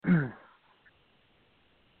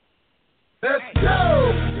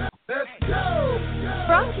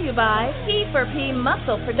you by P4P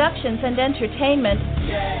Muscle Productions and Entertainment,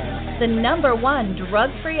 the #1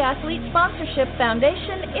 drug-free athlete sponsorship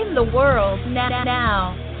foundation in the world.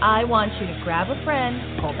 Now, I want you to grab a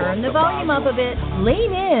friend, turn the volume up a bit,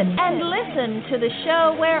 lean in, and listen to the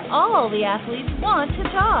show where all the athletes want to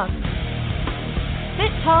talk.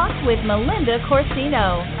 Fit Talk with Melinda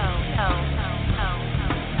Corsino.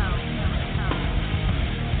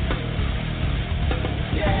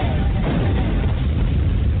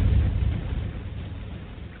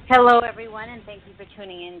 Hello, everyone, and thank you for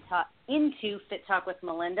tuning in into Fit Talk with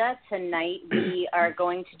Melinda. Tonight, we are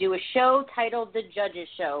going to do a show titled The Judges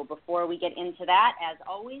Show. Before we get into that, as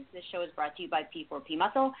always, this show is brought to you by P4P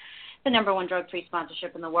Muscle, the #1 drug-free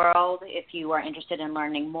sponsorship in the world. If you are interested in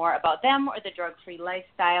learning more about them or the drug-free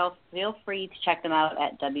lifestyle, feel free to check them out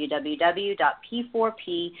at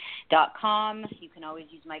www.p4p.com. You can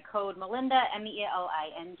always use my code Melinda,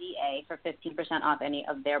 MELINDA, for 15% off any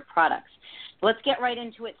of their products. Let's get right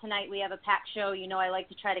into it tonight. We have a packed show. You know I like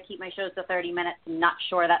to try to keep my shows to 30 minutes. I'm not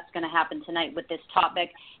sure that's going to happen tonight with this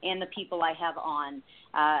topic and the people I have on.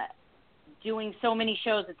 Doing so many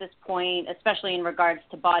shows at this point, especially in regards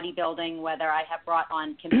to bodybuilding, whether I have brought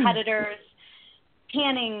on competitors,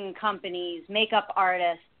 tanning companies, makeup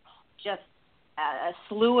artists, just a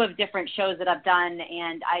slew of different shows that I've done,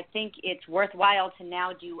 and I think it's worthwhile to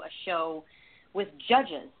now do a show with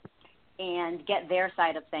judges and get their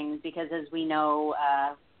side of things, because as we know,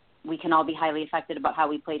 we can all be highly affected about how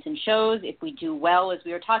we place in shows. If we do well, as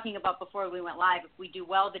we were talking about before we went live, if we do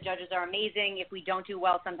well, the judges are amazing. If we don't do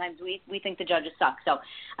well, sometimes we think the judges suck. So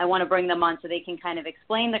I want to bring them on so they can kind of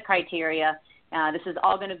explain the criteria. This is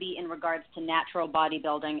all going to be in regards to natural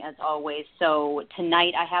bodybuilding, as always. So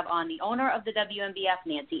tonight I have on the owner of the WNBF,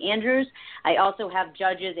 Nancy Andrews. I also have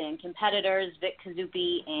judges and competitors, Vic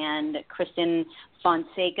Cuzzupe and Kristin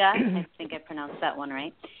Fonseca. I think I pronounced that one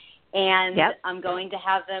right. And yep. I'm going to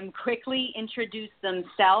have them quickly introduce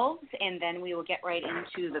themselves, and then we will get right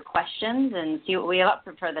into the questions and see what we have up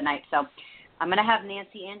for the night. So I'm going to have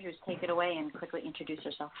Nancy Andrews take it away and quickly introduce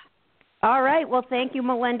herself. All right. Well, thank you,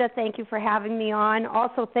 Melinda. Thank you for having me on.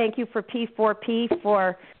 Also, thank you for P4P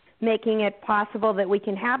for making it possible that we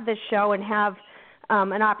can have this show and have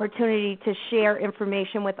an opportunity to share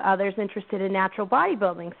information with others interested in natural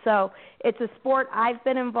bodybuilding. So it's a sport I've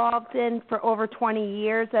been involved in for over 20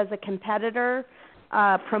 years as a competitor,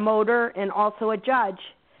 promoter, and also a judge.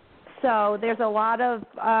 So there's a lot of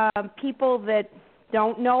people that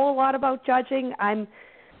don't know a lot about judging. I'm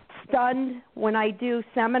stunned when I do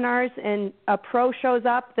seminars and a pro shows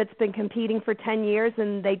up that's been competing for 10 years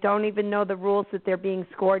and they don't even know the rules that they're being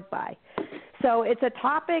scored by. So it's a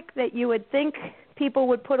topic that you would think people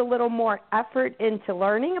would put a little more effort into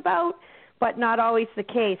learning about, but not always the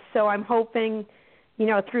case. So I'm hoping,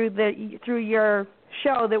 through your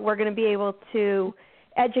show that we're going to be able to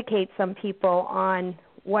educate some people on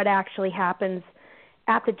what actually happens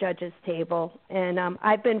at the judges' table. And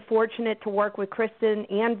I've been fortunate to work with Kristin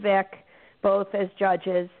and Vic, both as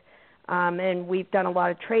judges, and we've done a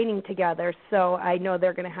lot of training together. So I know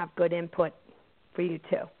they're going to have good input for you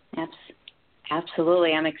too.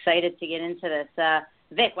 Absolutely. I'm excited to get into this.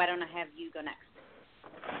 Vic, why don't I have you go next?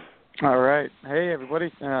 All right. Hey, everybody.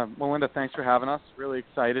 Melinda, thanks for having us. Really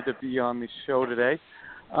excited to be on the show today.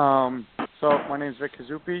 So my name is Vic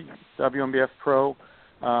Cuzzupe, WNBF Pro.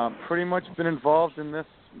 Pretty much been involved in this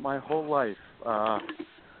my whole life.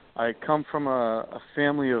 I come from a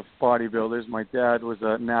family of bodybuilders. My dad was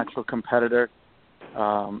a natural competitor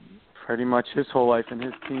pretty much his whole life and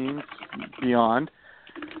his teens beyond.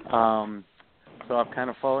 So I've kind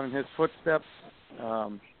of followed in his footsteps.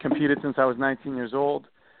 Competed since I was 19 years old.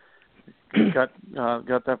 Got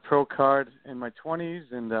that pro card in my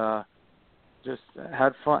 20s, and just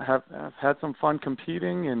had fun. Have had some fun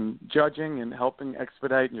competing and judging and helping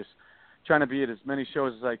expedite, and just trying to be at as many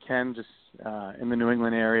shows as I can, just in the New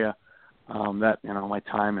England area that my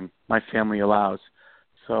time and my family allows.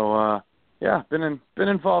 So been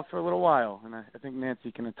involved for a little while, and I think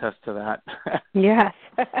Nancy can attest to that. Yes.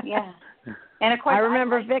 Yeah. And of course, I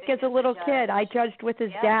remember Vic as a little kid. I judged with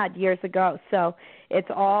his dad years ago, so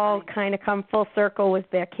it's all kind of come full circle with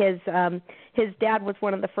Vic. His dad was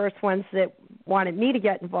one of the first ones that wanted me to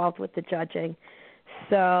get involved with the judging.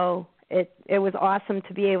 So it was awesome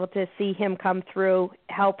to be able to see him come through,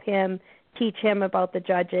 help him, teach him about the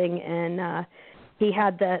judging, and he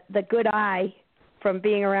had the good eye from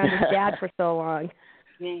being around his dad for so long.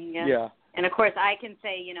 Yeah. And, of course, I can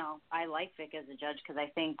say, I like Vic as a judge because I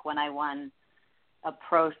think when I won a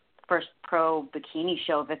first pro bikini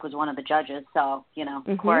show, Vic was one of the judges. So,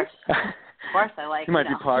 of course I like You might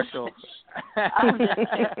be partial. I'm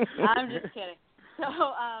just kidding.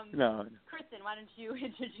 So, No. Kristin, why don't you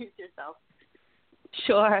introduce yourself?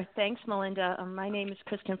 Sure. Thanks, Melinda. My name is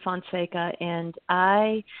Kristin Fonseca, and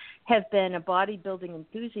I have been a bodybuilding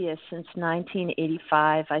enthusiast since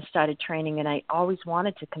 1985. I started training, and I always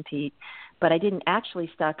wanted to compete, but I didn't actually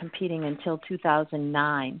start competing until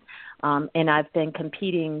 2009, and I've been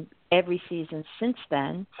competing every season since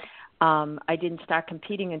then. I didn't start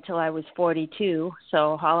competing until I was 42,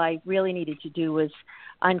 so all I really needed to do was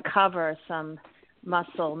uncover some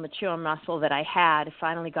mature muscle that I had,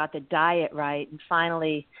 finally got the diet right, and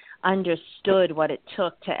finally understood what it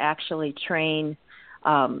took to actually train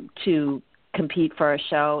to compete for a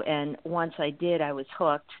show. And once I did, I was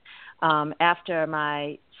hooked. After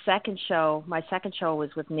my second show was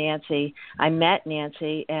with Nancy. I met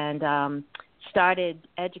Nancy and started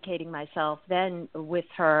educating myself then with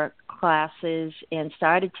her classes and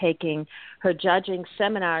started taking her judging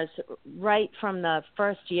seminars right from the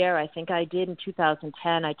first year. I think I did in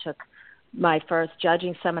 2010. I took my first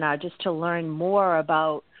judging seminar just to learn more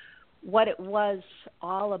about what it was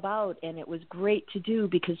all about, and it was great to do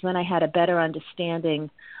because then I had a better understanding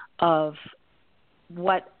of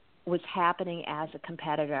what was happening as a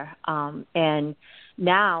competitor. And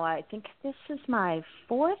now I think this is my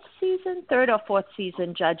third or fourth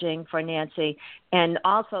season judging for Nancy, and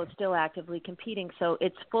also still actively competing. So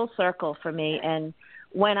it's full circle for me. And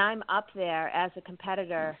when I'm up there as a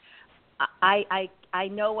competitor, I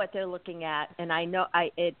know what they're looking at, and I know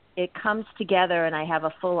it comes together, and I have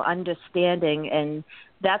a full understanding, and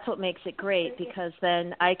that's what makes it great because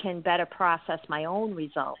then I can better process my own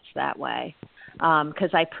results that way.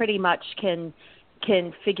 Because I pretty much can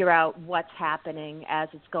figure out what's happening as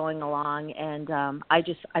it's going along, and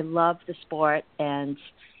I love the sport, and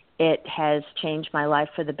it has changed my life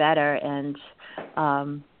for the better, and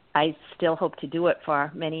I still hope to do it for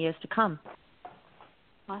many years to come.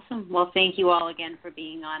 Awesome. Well, thank you all again for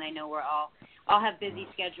being on. I know we're all have busy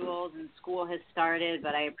schedules and school has started,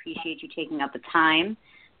 but I appreciate you taking out the time,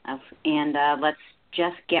 and let's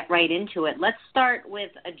just get right into it. Let's start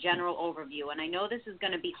with a general overview. And I know this is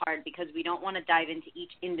going to be hard because we don't want to dive into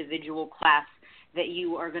each individual class that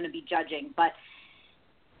you are going to be judging. But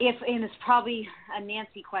and it's probably a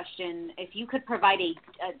Nancy question, if you could provide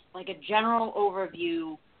a general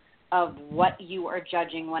overview of what you are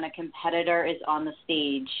judging when a competitor is on the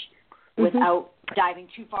stage without diving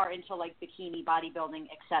too far into like bikini, bodybuilding,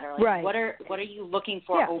 et cetera. Right. What are you looking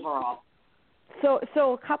for overall?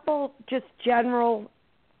 So a couple just general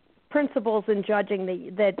principles in judging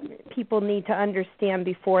that people need to understand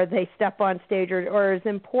before they step on stage or is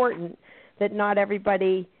important that not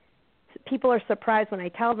everybody, people are surprised when I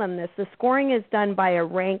tell them this. The scoring is done by a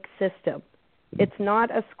rank system. It's not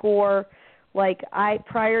a score like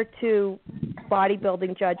prior to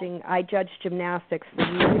bodybuilding judging, I judged gymnastics for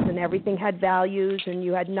years and everything had values and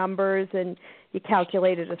you had numbers and you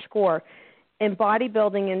calculated a score. In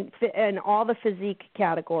bodybuilding and all the physique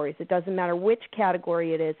categories, it doesn't matter which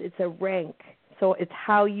category it is, it's a rank. So it's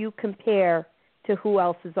how you compare to who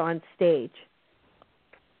else is on stage,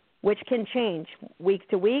 which can change week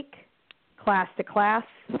to week, class to class.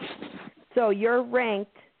 So you're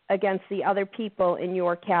ranked against the other people in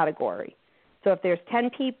your category. So if there's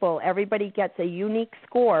 10 people, everybody gets a unique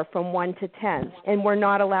score from 1 to 10, and we're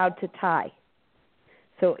not allowed to tie.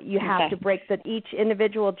 So you have to break each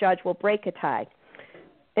individual judge will break a tie.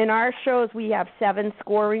 In our shows, we have 7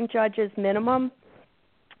 scoring judges minimum,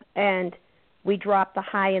 and we drop the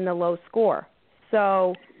high and the low score.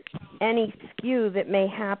 So any skew that may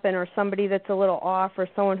happen or somebody that's a little off or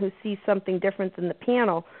someone who sees something different than the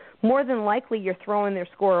panel, more than likely you're throwing their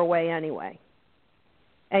score away anyway.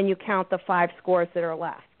 And you count the 5 scores that are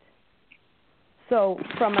left. So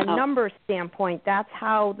from a number standpoint, that's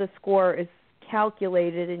how the score is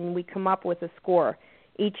calculated, and we come up with a score.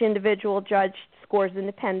 Each individual judge scores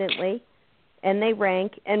independently, and they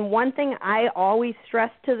rank. And one thing I always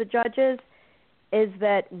stress to the judges is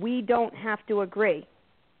that we don't have to agree.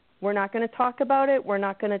 We're not going to talk about it. We're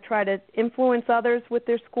not going to try to influence others with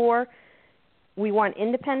their score. We want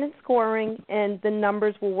independent scoring, and the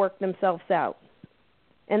numbers will work themselves out.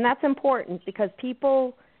 And that's important because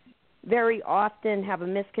people very often have a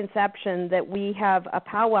misconception that we have a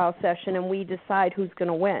powwow session and we decide who's going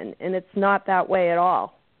to win, and it's not that way at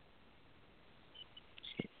all.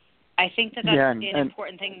 I think that's an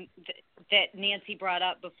important thing that Nancy brought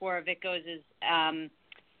up before Vic goes is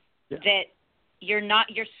that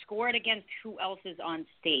you're scored against who else is on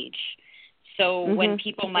stage. So when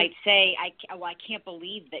people might say, I can't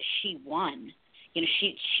believe that she won. You know,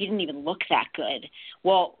 she didn't even look that good.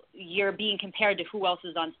 Well, you're being compared to who else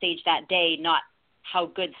is on stage that day, not how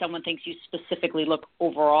good someone thinks you specifically look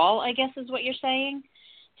overall, I guess is what you're saying.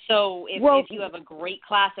 So if you have a great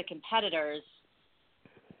class of competitors,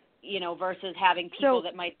 versus having people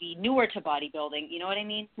that might be newer to bodybuilding, you know what I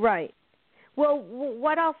mean? Right. Well,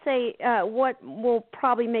 what I'll say, what will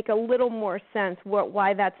probably make a little more sense,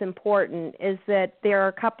 why that's important, is that there are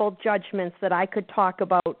a couple judgments that I could talk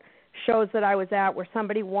about, shows that I was at where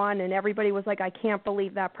somebody won and everybody was like, I can't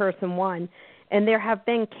believe that person won. And there have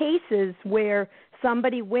been cases where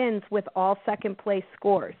somebody wins with all second-place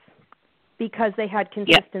scores because they had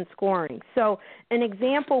consistent scoring. So an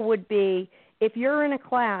example would be if you're in a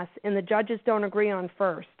class and the judges don't agree on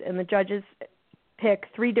first and the judges pick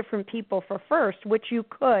 3 different people for first, which you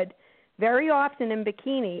could. Very often in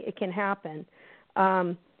bikini it can happen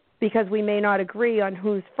because we may not agree on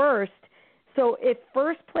who's first. So if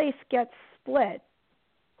first place gets split,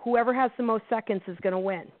 whoever has the most seconds is going to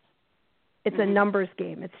win. It's a numbers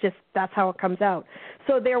game. It's just that's how it comes out.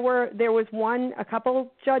 So there was a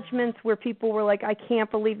couple judgments where people were like, I can't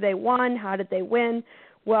believe they won. How did they win?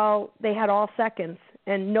 Well, they had all seconds,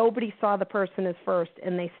 and nobody saw the person as first,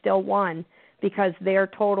 and they still won because their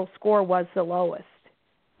total score was the lowest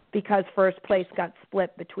because first place got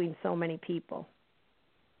split between so many people.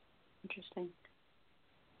 Interesting.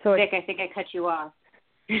 So Vic, I think I cut you off.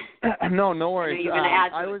 No worries. You're going to add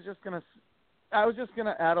to I was just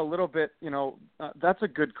gonna add a little bit. That's a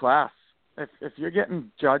good class. If you're getting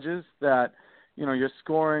judges that you're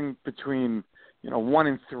scoring between 1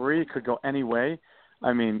 and 3, could go any way.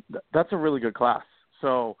 I mean, that's a really good class.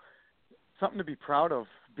 So something to be proud of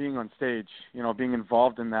being on stage. Being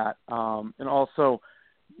involved in that, and also,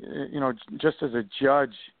 just as a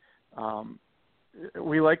judge,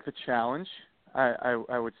 we like the challenge.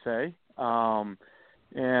 I would say,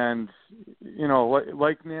 and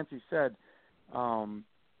like Nancy said.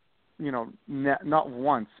 Not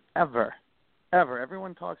once, ever.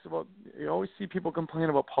 Everyone talks about, you always see people complain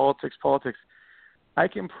about politics. I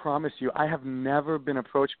can promise you, I have never been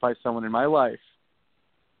approached by someone in my life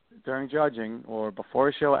during judging or before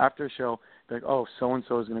a show, after a show, like, oh,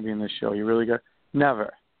 so-and-so is going to be in this show. You really got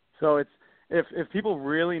never. So it's, if people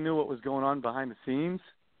really knew what was going on behind the scenes,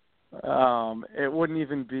 it wouldn't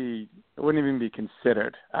even be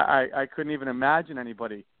considered. I couldn't even imagine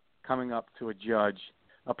anybody coming up to a judge,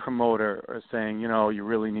 a promoter, or saying, you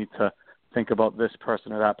really need to think about this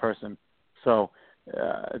person or that person. So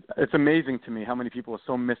it's amazing to me how many people are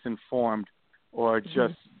so misinformed or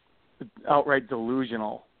just outright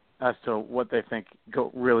delusional as to what they think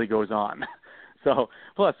really goes on. So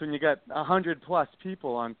plus when you got 100+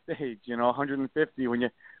 people on stage, 150, when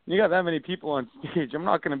you got that many people on stage, I'm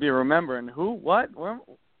not going to be remembering who, what, where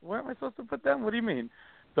am I supposed to put them? What do you mean?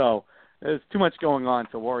 So there's too much going on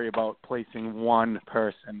to worry about placing one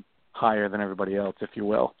person higher than everybody else, if you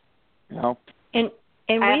will. And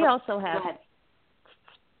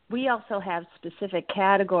we also have specific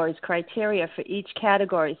categories, criteria for each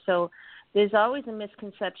category. So there's always a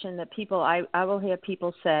misconception that I will hear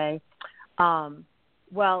people say,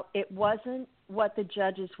 well, it wasn't what the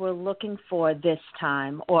judges were looking for this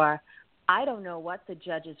time, or I don't know what the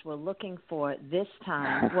judges were looking for this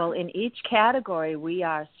time. Well, in each category, we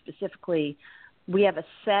have a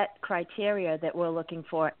set criteria that we're looking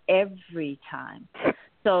for every time.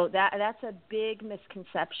 So that's a big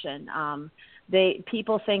misconception.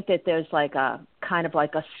 People think that there's like a kind of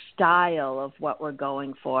like a style of what we're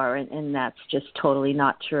going for, and that's just totally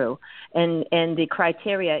not true. And the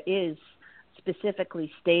criteria is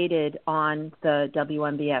specifically stated on the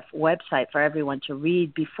WNBF website for everyone to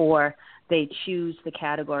read before they choose the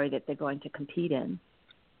category that they're going to compete in.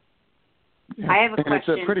 I have a question.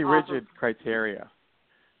 It's a pretty rigid criteria.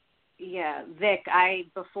 Yeah, Vic,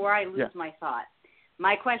 before I lose my thought,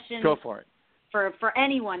 my question Go for it. For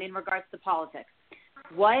anyone in regards to politics,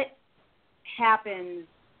 what happens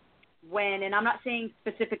when, and I'm not saying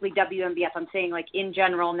specifically WNBF, I'm saying like in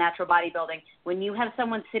general, natural bodybuilding, when you have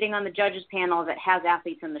someone sitting on the judges panel that has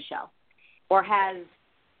athletes in the show or has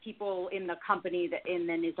people in the company and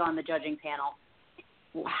then is on the judging panel,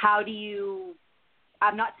 how do you,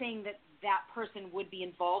 I'm not saying that person would be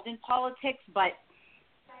involved in politics, but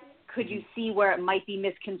could you see where it might be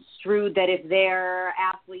misconstrued that if their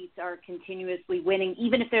athletes are continuously winning,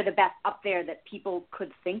 even if they're the best up there, that people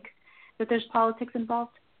could think that there's politics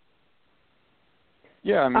involved?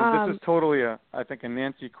 Yeah, I mean, this is totally I think a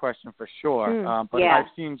Nancy question for sure. But I've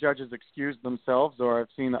seen judges excuse themselves, or I've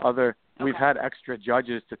seen we've had extra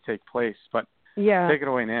judges to take place. But take it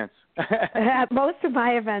away, Nance. At most of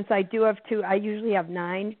my events, I do have 2. I usually have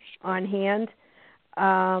 9 on hand.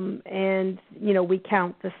 And we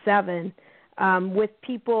count the 7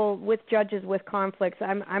 with judges with conflicts.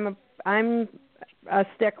 I'm a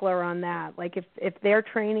stickler on that. Like if they're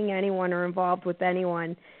training anyone or involved with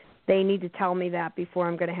anyone, they need to tell me that before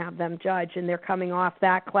I'm going to have them judge, and they're coming off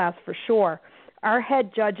that class for sure. Our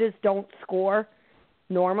head judges don't score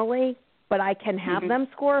normally, but I can have them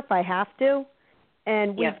score if I have to.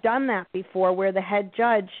 And we've done that before where the head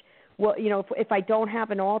judge, well, if I don't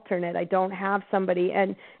have an alternate, I don't have somebody.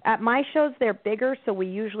 And at my shows, they're bigger, so we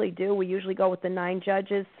usually go with the 9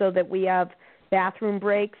 judges so that we have bathroom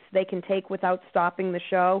breaks they can take without stopping the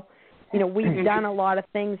show. We've done a lot of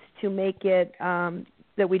things to make it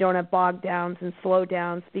that we don't have bog downs and slow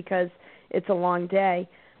downs because it's a long day.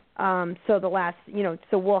 So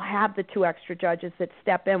we'll have the 2 extra judges that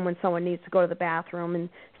step in when someone needs to go to the bathroom and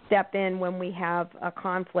step in when we have a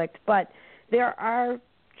conflict. But there are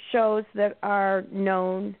shows that are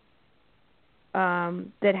known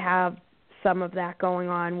that have some of that going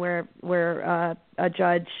on where a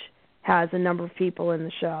judge has a number of people in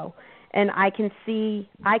the show. And I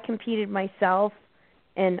competed myself,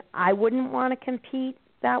 and I wouldn't want to compete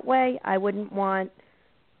that way. I wouldn't want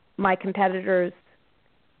my competitors'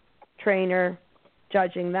 trainer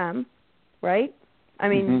judging them, right? I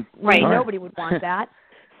mean, nobody would want that.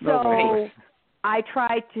 So I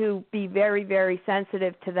try to be very, very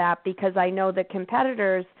sensitive to that because I know that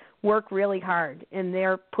competitors work really hard, and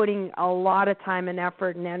they're putting a lot of time and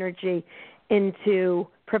effort and energy into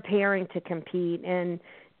preparing to compete and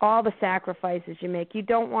all the sacrifices you make. You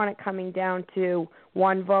don't want it coming down to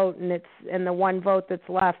one vote, and the one vote that's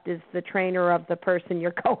left is the trainer of the person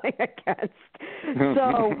you're going against.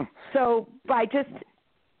 So by just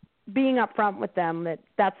being upfront with them that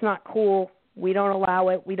that's not cool, we don't allow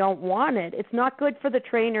it, we don't want it. It's not good for the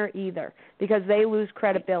trainer either because they lose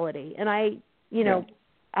credibility. And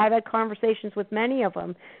I've had conversations with many of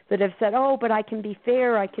them that have said, "Oh, but I can be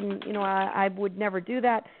fair. I can, I would never do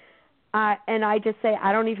that." And I just say,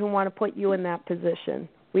 I don't even want to put you in that position.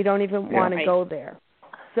 We don't even want to go there.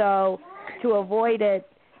 So to avoid it,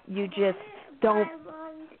 you just don't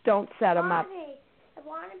set them up.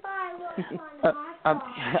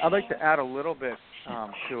 I'd like to add a little bit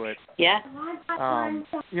to it. Yeah.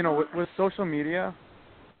 With social media,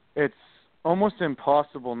 it's almost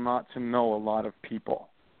impossible not to know a lot of people.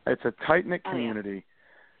 It's a tight-knit community.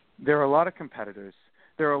 There are a lot of competitors.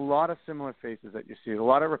 There are a lot of similar faces that you see, a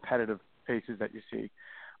lot of repetitive faces that you see.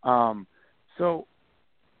 So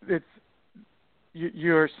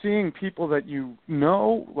you're seeing people that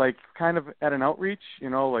like kind of at an outreach,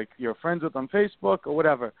 like you're friends with on Facebook or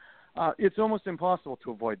whatever. It's almost impossible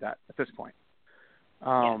to avoid that at this point.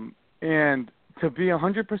 And to be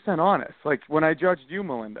 100% honest, like when I judged you,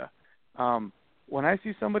 Melinda, when I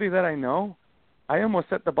see somebody that I know, I almost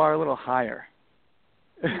set the bar a little higher.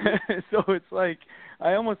 So it's like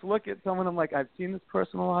I almost look at someone, I'm like, I've seen this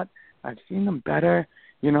person a lot. I've seen them better,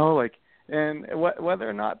 and whether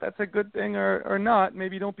or not that's a good thing or not,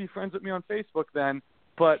 maybe don't be friends with me on Facebook then,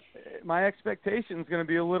 but my expectation is going to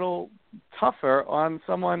be a little tougher on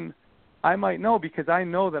someone I might know because I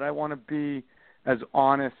know that I want to be as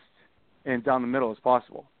honest and down the middle as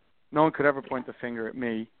possible. No one could ever point the finger at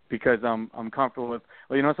me because I'm comfortable with,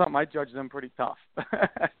 something, I judge them pretty tough.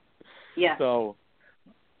 Yeah. So.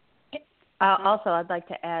 Also, I'd like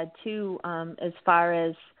to add, too, as far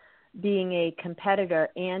as being a competitor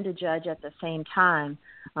and a judge at the same time.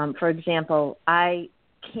 For example, I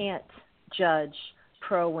can't judge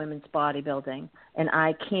pro women's bodybuilding, and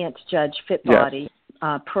I can't judge fit body,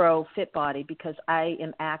 pro fit body, because I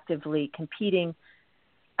am actively competing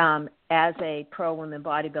as a pro women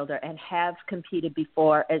bodybuilder and have competed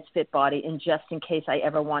before as fit body. And just in case I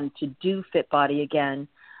ever wanted to do fit body again,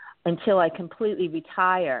 until I completely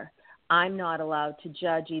retire, I'm not allowed to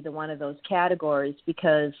judge either one of those categories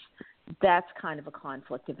because that's kind of a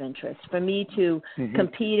conflict of interest. For me to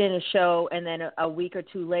compete in a show and then a week or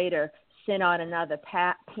two later sit on another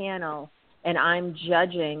panel and I'm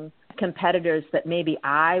judging competitors that maybe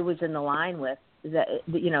I was in the line with,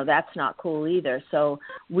 that's not cool either. So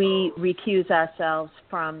we recuse ourselves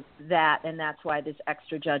from that, and that's why there's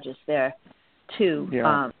extra judges there too.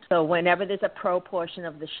 Yeah. So whenever there's a pro portion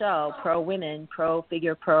of the show, pro women, pro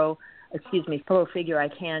figure, pro figure I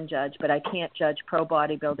can judge, but I can't judge pro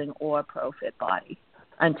bodybuilding or pro fit body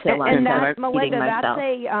until I'm competing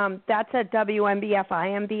myself. That's a WNBF,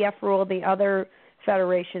 IMBF rule. The other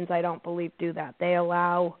federations, I don't believe, do that. They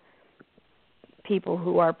allow people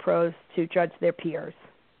who are pros to judge their peers.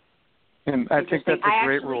 And I think that's a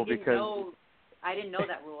great rule because I didn't know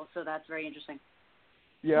that rule, so that's very interesting.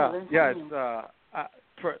 Yeah,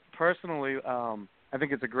 it's personally, I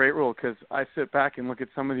think it's a great rule because I sit back and look at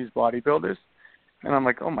some of these bodybuilders, and I'm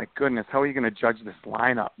like, oh my goodness, how are you going to judge this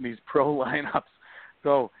lineup, these pro lineups?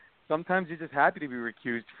 So sometimes you're just happy to be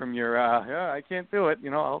recused from your, I can't do it.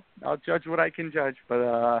 I'll judge what I can judge,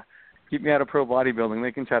 but keep me out of pro bodybuilding.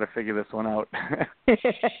 They can try to figure this one out.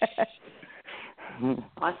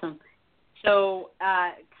 Awesome. So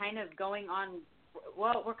kind of going on,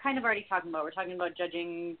 well, we're kind of already talking about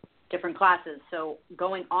judging different classes. So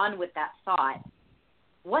going on with that thought,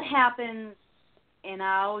 what happens, and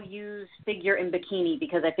I'll use figure and bikini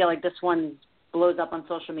because I feel like this one blows up on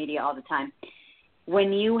social media all the time.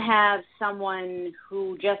 When you have someone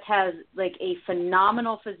who just has like a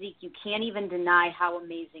phenomenal physique, you can't even deny how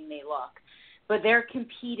amazing they look, but they're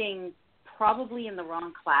competing probably in the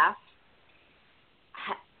wrong class.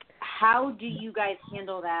 How do you guys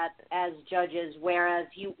handle that as judges, whereas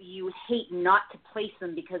you hate not to place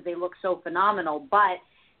them because they look so phenomenal, but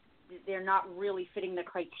they're not really fitting the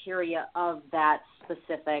criteria of that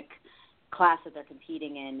specific class that they're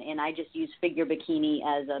competing in? And I just use figure bikini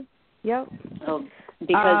as a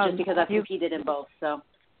because I've competed in both. So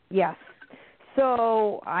yes.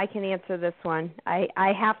 So I can answer this one.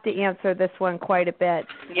 I have to answer this one quite a bit.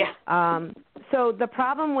 Yeah. So the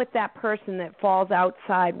problem with that person that falls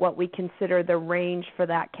outside what we consider the range for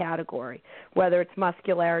that category, whether it's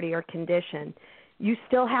muscularity or condition, you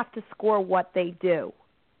still have to score what they do.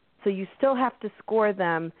 So you still have to score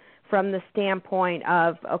them from the standpoint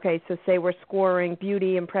of, okay, so say we're scoring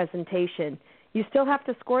beauty and presentation. You still have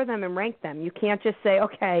to score them and rank them. You can't just say,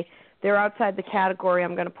 okay, they're outside the category,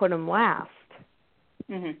 I'm going to put them last.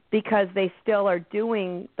 Mm-hmm. Because they still are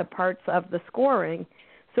doing the parts of the scoring.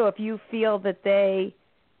 So if you feel that they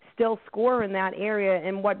still score in that area,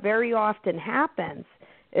 and what very often happens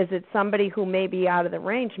is that somebody who may be out of the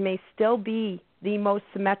range may still be the most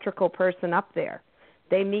symmetrical person up there.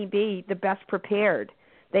 They may be the best prepared.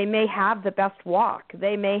 They may have the best walk.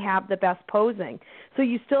 They may have the best posing. So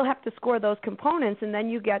you still have to score those components, and then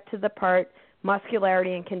you get to the part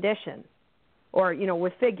muscularity and condition. Or,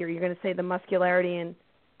 with figure, you're going to say the muscularity and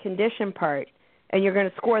condition part, and you're going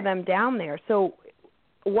to score them down there. So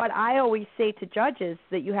what I always say to judges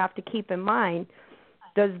that you have to keep in mind,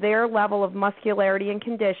 does their level of muscularity and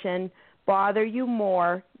condition bother you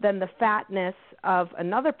more than the fatness of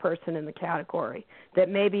another person in the category that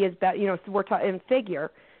maybe is better? We're talking in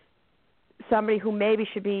figure, somebody who maybe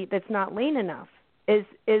should be, that's not lean enough. Is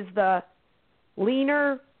the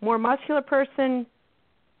leaner, more muscular person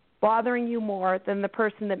bothering you more than the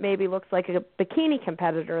person that maybe looks like a bikini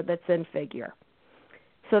competitor that's in figure?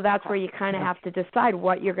 So that's where you kind of have to decide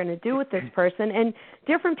what you're going to do with this person. And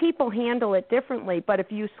different people handle it differently, but if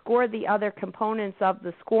you score the other components of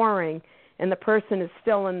the scoring and the person is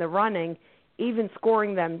still in the running, even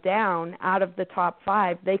scoring them down out of the top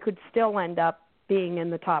 5, they could still end up being in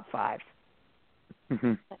the top 5.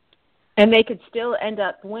 Mm-hmm. And they could still end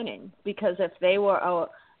up winning, because if they were,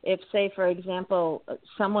 say, for example,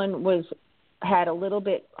 someone had a little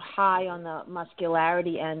bit high on the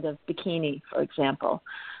muscularity end of bikini, for example.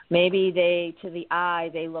 Maybe to the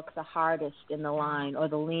eye, they look the hardest in the line or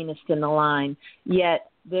the leanest in the line,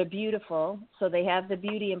 yet they're beautiful, so they have the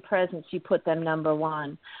beauty and presence. You put them number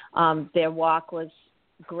 1. Their walk was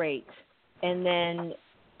great, and then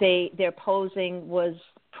their posing was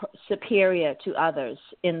superior to others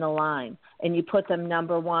in the line, and you put them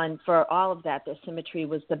number 1 for all of that. Their symmetry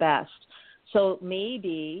was the best. So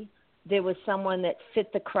maybe there was someone that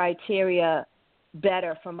fit the criteria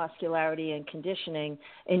better for muscularity and conditioning,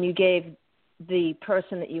 and you gave the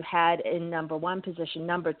person that you had in number 1 position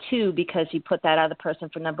number 2 because you put that other person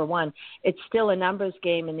for number 1. It's still a numbers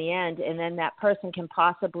game in the end, and then that person can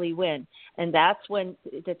possibly win. And that's when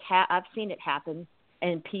I've seen it happen,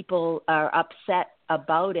 and people are upset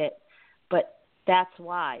about it, but that's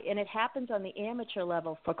why. And it happens on the amateur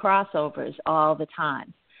level for crossovers all the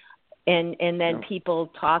time. And then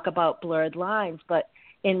people talk about blurred lines, but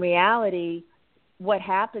in reality, what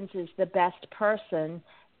happens is the best person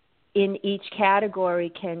in each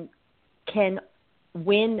category can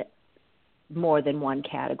win more than one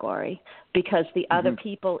category, because the other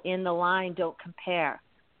people in the line don't compare.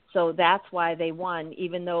 So that's why they won,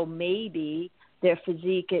 even though maybe their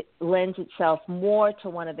physique lends itself more to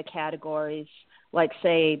one of the categories. Like,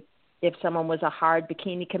 say, if someone was a hard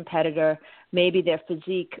bikini competitor, maybe their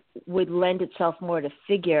physique would lend itself more to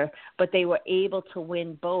figure, but they were able to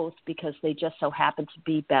win both because they just so happened to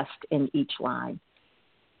be best in each line.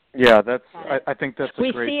 Yeah, I think that's a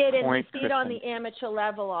great point. We see it on the amateur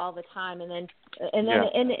level all the time, and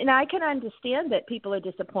I can understand that people are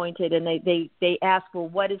disappointed, and they ask,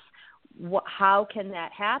 well, how can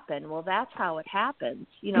that happen? Well, that's how it happens.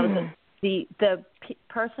 The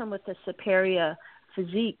person with the superior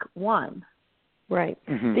physique won. Right.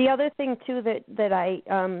 Mm-hmm. The other thing too that I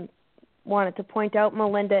wanted to point out,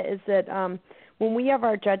 Melinda, is that when we have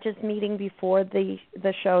our judges meeting before the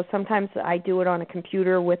show, sometimes I do it on a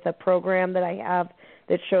computer with a program that I have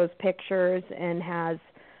that shows pictures and has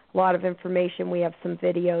a lot of information. We have some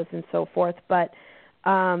videos and so forth. But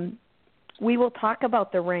we will talk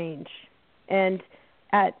about the range. And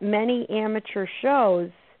at many amateur shows,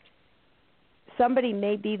 somebody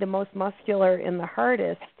may be the most muscular and the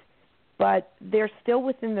hardest, but they're still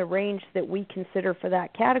within the range that we consider for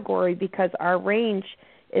that category because our range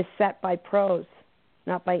is set by pros,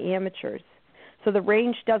 not by amateurs. So the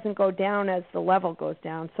range doesn't go down as the level goes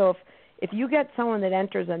down. So if you get someone that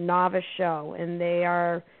enters a novice show and they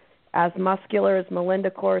are as muscular as Melinda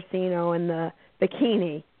Corsino in the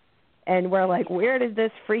bikini, and we're like, where did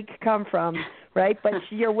this freak come from, right? But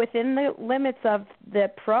you're within the limits of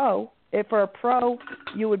the pro. If for a pro,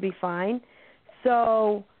 you would be fine.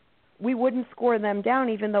 So we wouldn't score them down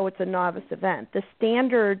even though it's a novice event. The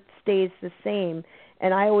standard stays the same,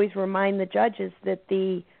 and I always remind the judges that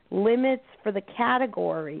the limits for the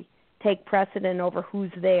category take precedent over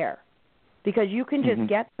who's there, because you can just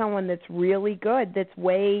get someone that's really good, that's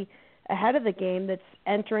way ahead of the game, that's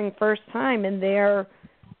entering first time, and they're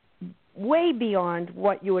way beyond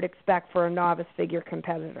what you would expect for a novice figure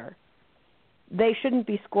competitor. They shouldn't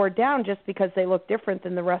be scored down just because they look different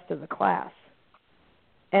than the rest of the class.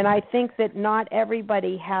 And I think that not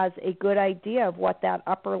everybody has a good idea of what that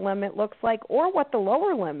upper limit looks like or what the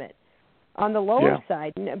lower limit on the lower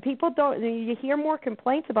side. People don't, you hear more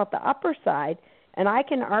complaints about the upper side, and I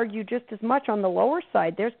can argue just as much on the lower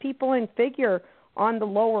side. There's people in figure on the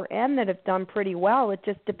lower end that have done pretty well. It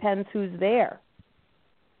just depends who's there.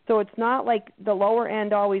 So it's not like the lower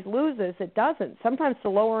end always loses. It doesn't. Sometimes the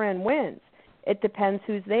lower end wins. It depends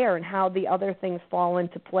who's there and how the other things fall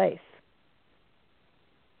into place.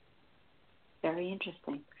 Very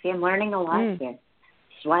interesting. See, I'm learning a lot here.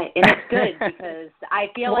 And it's good because I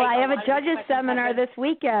feel like... Well, I have a judges seminar this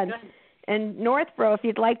weekend in Northborough. If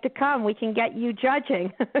you'd like to come, we can get you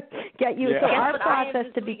judging. Get you. So our process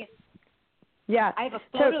to be... Yeah. I have a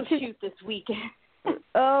photo shoot this weekend.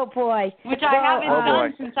 Oh, boy. Which I haven't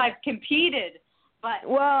done since I've competed. But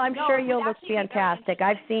I'm sure you'll look fantastic.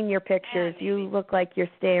 I've seen your pictures. You look like you're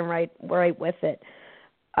staying right with it.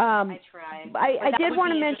 I try. I did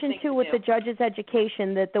want to mention, too, with the judges'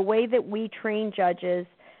 education, that the way that we train judges,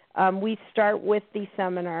 we start with the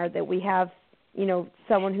seminar, that we have,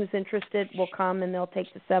 someone who's interested will come and they'll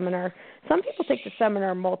take the seminar. Some people take the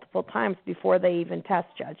seminar multiple times before they even test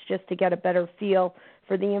judge, just to get a better feel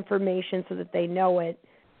for the information so that they know it.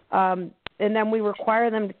 And then we require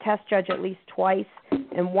them to test judge at least twice,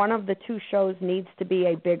 and one of the two shows needs to be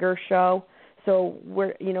a bigger show. So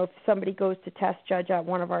if somebody goes to test judge at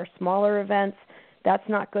one of our smaller events, that's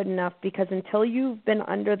not good enough, because until you've been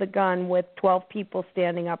under the gun with 12 people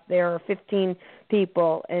standing up there or 15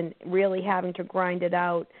 people and really having to grind it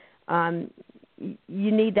out, you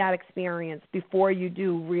need that experience before you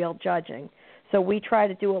do real judging. So we try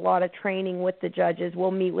to do a lot of training with the judges. We'll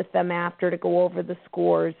meet with them after to go over the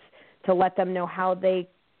scores, to let them know how they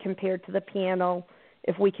compare to the panel,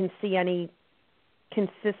 if we can see any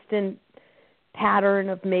consistent pattern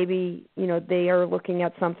of maybe, they are looking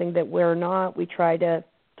at something that we're not. We try to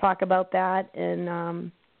talk about that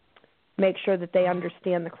and make sure that they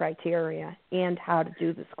understand the criteria and how to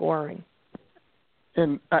do the scoring.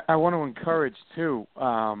 And I want to encourage, too,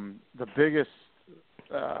 the biggest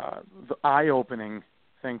the eye-opening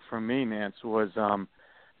thing for me, Nance, was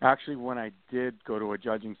actually when I did go to a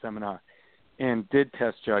judging seminar and did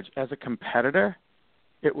test judge. As a competitor,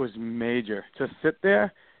 it was major to sit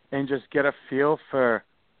there and just get a feel for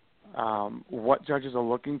what judges are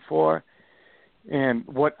looking for and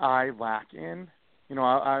what I lack in.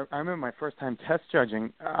 I remember my first time test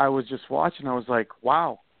judging, I was just watching. I was like,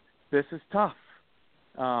 wow, this is tough.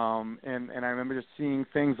 And I remember just seeing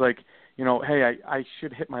things like, hey, I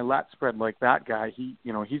should hit my lat spread like that guy. He's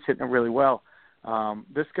hitting it really well.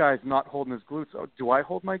 This guy's not holding his glutes. Oh, do I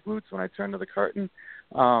hold my glutes when I turn to the curtain?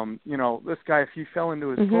 This guy, if he fell into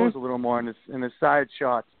his toes a little more in his side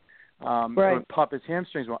shots, or pop his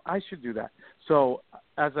hamstrings, well, I should do that. So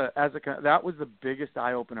that was the biggest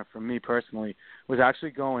eye opener for me personally, was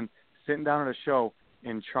actually sitting down at a show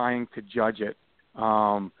and trying to judge it.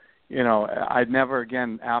 I'd never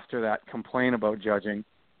again after that complain about judging.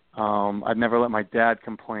 I'd never let my dad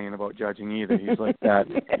complain about judging either. He's like that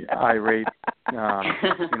irate,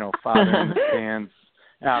 father in the stands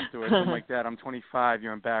afterwards. I'm like, Dad, I'm 25.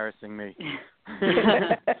 You're embarrassing me.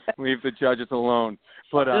 Leave the judges alone.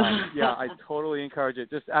 But I totally encourage it.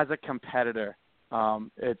 Just as a competitor,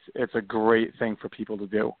 it's a great thing for people to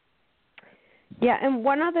do. Yeah, and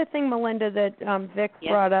one other thing, Melinda, that Vic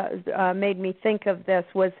brought up, made me think of this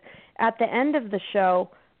was at the end of the show,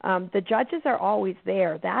 the judges are always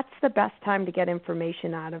there. That's the best time to get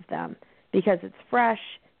information out of them because it's fresh.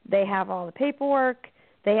 They have all the paperwork.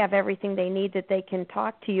 They have everything they need that they can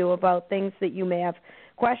talk to you about things that you may have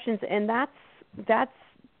questions. And that's.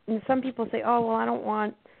 And some people say, "Oh, well, I don't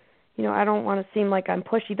want to seem like I'm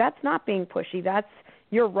pushy." That's not being pushy. That's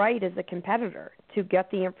your right as a competitor to get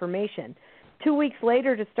the information. 2 weeks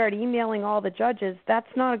later to start emailing all the judges,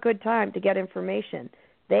 that's not a good time to get information.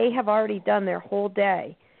 They have already done their whole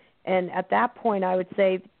day. And at that point, I would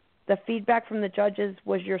say the feedback from the judges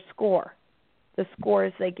was your score, the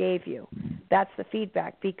scores they gave you. That's the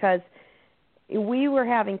feedback because we were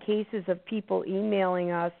having cases of people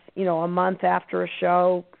emailing us, a month after a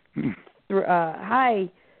show, hi,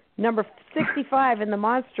 number 65 in the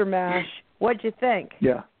Monster Mash, what'd you think?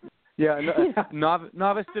 Yeah.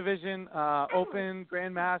 Novice division, open,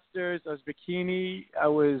 grandmasters. I was bikini. I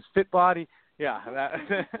was fit body. Yeah,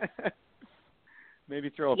 that. Maybe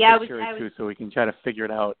throw a picture or two so we can try to figure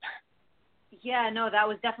it out. Yeah, no, that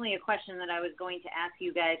was definitely a question that I was going to ask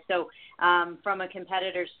you guys. So from a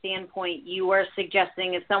competitor standpoint, you were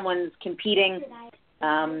suggesting if someone's competing,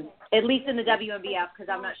 at least in the WNBF, because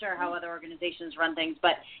I'm not sure how other organizations run things,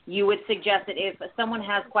 but you would suggest that if someone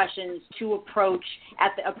has questions to approach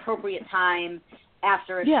at the appropriate time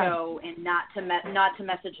after a show and not to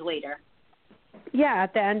message later. Yeah,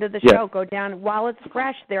 at the end of the show, go down. While it's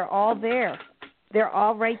fresh, they're all there. They're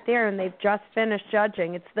all right there, and they've just finished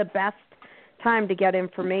judging. It's the best time to get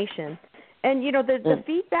information. And, the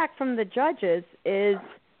feedback from the judges is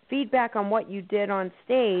feedback on what you did on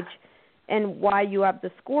stage and why you have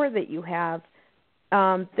the score that you have.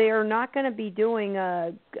 They're not going to be doing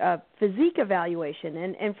a physique evaluation.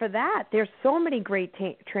 And for that, there's so many great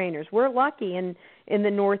trainers. We're lucky in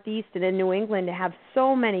the Northeast and in New England to have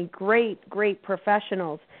so many great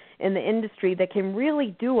professionals in the industry that can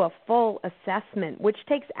really do a full assessment, which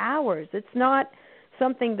takes hours. It's not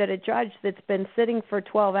something that a judge that's been sitting for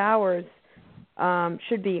 12 hours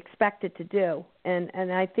should be expected to do.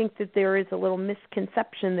 And I think that there is a little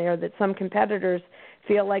misconception there that some competitors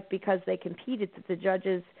feel like because they competed that the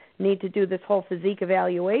judges need to do this whole physique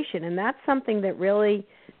evaluation. And that's something that really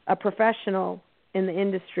a professional in the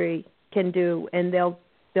industry can do. And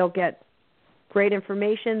they'll get great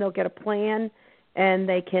information, they'll get a plan, and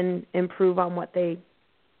they can improve on what they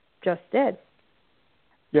just did.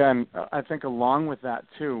 Yeah, and I think along with that,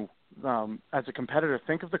 too, as a competitor,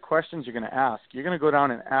 think of the questions you're going to ask. You're going to go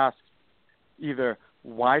down and ask either,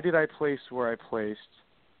 why did I place where I placed,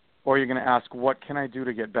 or you're going to ask, what can I do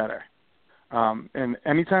to get better? And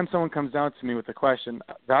anytime someone comes down to me with a question,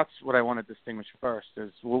 that's what I want to distinguish first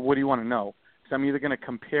is, well, what do you want to know? So I'm either going to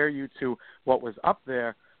compare you to what was up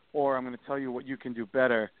there, or I'm going to tell you what you can do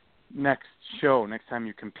better next time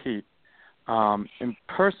you compete. And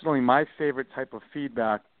personally, my favorite type of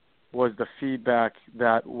feedback was the feedback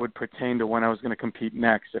that would pertain to when I was going to compete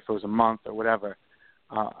next, if it was a month or whatever.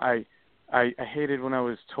 I hated when I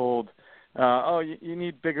was told, you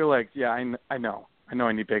need bigger legs. Yeah, I know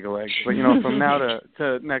I need bigger legs. But, from now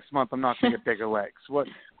to next month, I'm not going to get bigger legs. What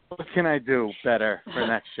can I do better for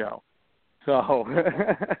next show? So...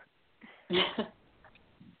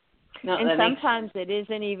 No, and sometimes it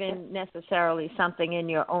isn't even necessarily something in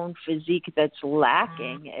your own physique that's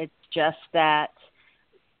lacking. It's just that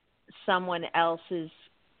someone else's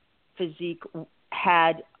physique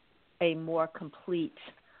had a more complete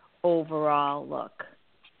overall look.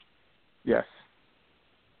 Yes.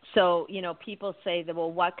 So, people say that,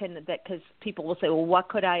 because people will say, well, what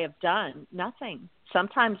could I have done? Nothing.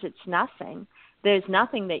 Sometimes it's nothing. There's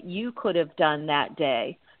nothing that you could have done that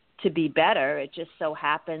day to be better. It just so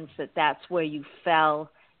happens that that's where you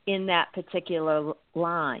fell in that particular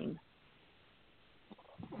line.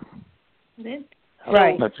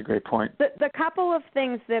 Right. That's a great point. The couple of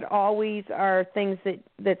things that always are things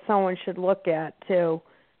that someone should look at, too,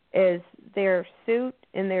 is their suit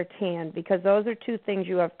and their tan, because those are two things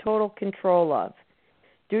you have total control of.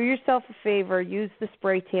 Do yourself a favor, use the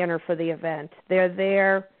spray tanner for the event. They're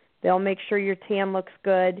there. They'll make sure your tan looks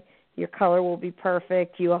good. Your color will be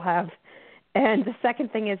perfect. You will have, and the second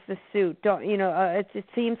thing is the suit. It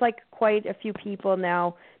seems like quite a few people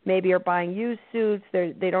now maybe are buying used suits.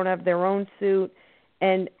 They don't have their own suit,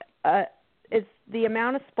 and it's the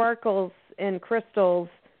amount of sparkles and crystals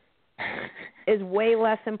is way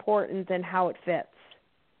less important than how it fits.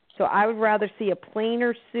 So I would rather see a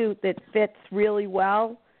plainer suit that fits really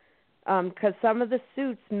well, because some of the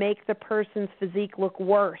suits make the person's physique look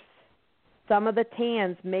worse. Some of the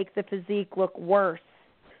tans make the physique look worse.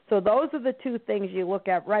 So those are the two things you look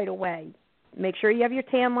at right away. make sure you have your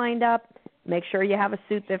tan lined up. Make sure you have a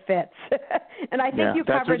suit that fits. And I think you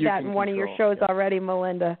covered that in one of your shows already,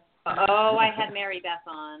 Melinda. Oh, I had Mary Beth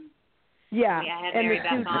on. Yeah. I had Mary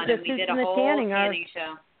Beth on, and we did a whole tanning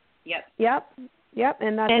show. Yep,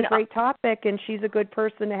 and that's a great topic, and she's a good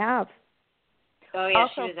person to have. Oh, yeah,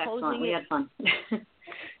 she was excellent. We had fun.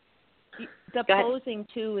 The posing,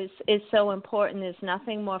 too, is so important. There's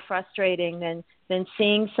nothing more frustrating than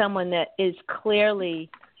seeing someone that is clearly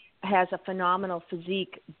has a phenomenal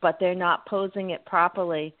physique, but they're not posing it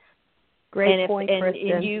properly. Great point,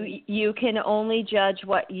 Kristin. And you can only judge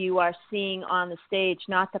what you are seeing on the stage,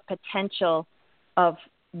 not the potential of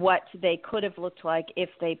what they could have looked like if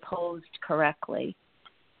they posed correctly.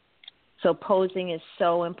 So posing is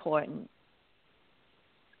so important.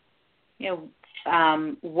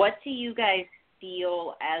 What do you guys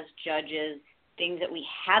feel as judges, things that we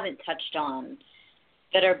haven't touched on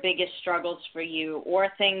that are biggest struggles for you, or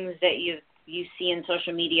things that you see in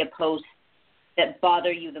social media posts that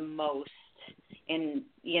bother you the most, and,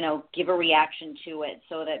 give a reaction to it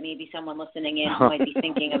so that maybe someone listening in might be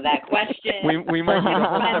thinking of that question. We might need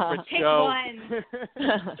a separate show.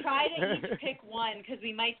 One. Try to each pick one, because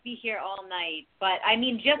we might be here all night. But,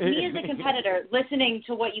 just me as a competitor, listening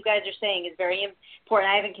to what you guys are saying is very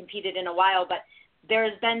important. I haven't competed in a while, but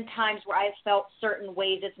there's been times where I've felt certain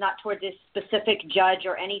ways. It's not towards this specific judge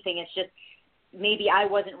or anything. It's just maybe I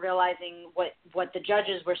wasn't realizing what the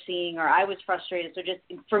judges were seeing, or I was frustrated. So just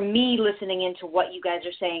for me, listening into what you guys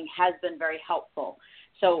are saying has been very helpful.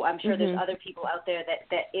 So I'm sure there's other people out there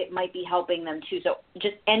that it might be helping them too. So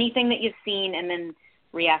just anything that you've seen and then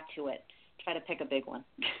react to it. Try to pick a big one.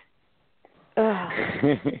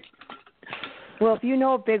 Well, if you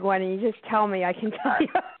know a big one and you just tell me, I can tell you.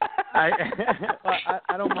 I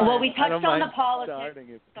don't mind. Well, we touched on the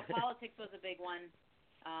politics. The politics was a big one.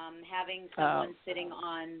 Having someone sitting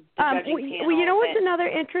on the judging panel. Well, you know what's another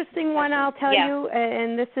interesting one I'll tell you,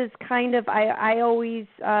 and this is kind of, I always,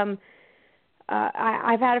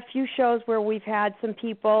 I've had a few shows where we've had some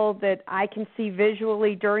people that I can see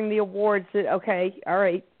visually during the awards that, okay, all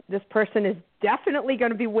right, this person is definitely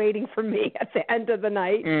going to be waiting for me at the end of the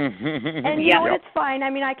night. And you know what, it's fine.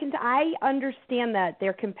 I understand that.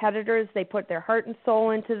 They're competitors. They put their heart and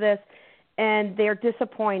soul into this, and they're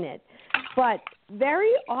disappointed. But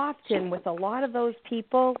very often with a lot of those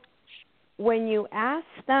people, when you ask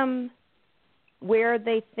them where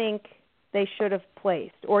they think they should have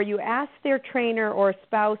placed, or you ask their trainer or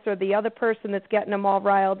spouse or the other person that's getting them all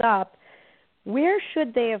riled up, where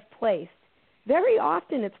should they have placed? Very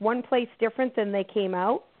often it's one place different than they came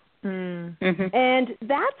out. Mm-hmm. And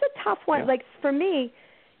that's a tough one. Yeah. Like for me,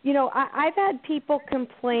 I've had people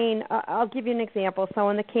complain. I'll give you an example.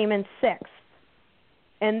 Someone that came in sixth,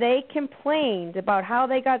 and they complained about how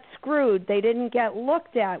they got screwed. They didn't get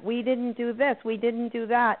looked at. We didn't do this. We didn't do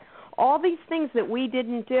that. All these things that we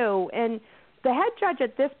didn't do. And the head judge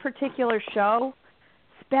at this particular show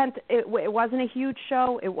it wasn't a huge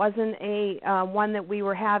show. It wasn't a one that we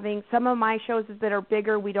were having. Some of my shows that are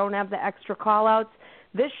bigger, we don't have the extra call-outs.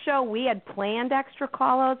 This show, we had planned extra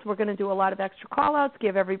call-outs. We're going to do a lot of extra call-outs,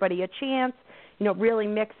 give everybody a chance, really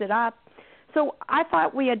mix it up. So I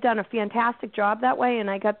thought we had done a fantastic job that way, and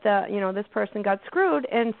I got this person got screwed.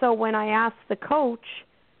 And so when I asked the coach,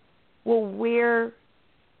 well, where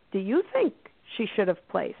do you think she should have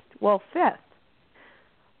placed? Well, fifth.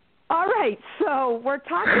 All right, so we're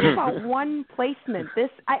talking about one placement.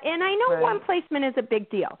 And I know one placement is a big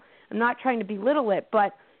deal. I'm not trying to belittle it,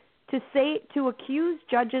 but to accuse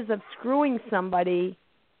judges of screwing somebody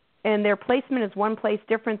and their placement is one place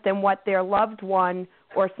different than what their loved one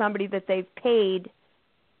or somebody that they've paid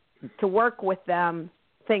to work with them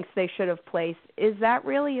thinks they should have placed, is that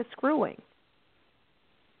really a screwing?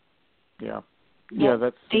 Yeah. Yeah,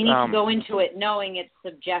 they need to go into it knowing it's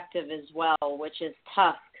subjective as well, which is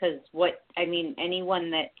tough because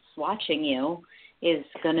anyone that's watching you is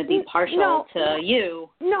going to be partial to you.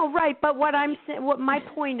 No, right. But what my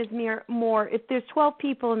point is more if there's 12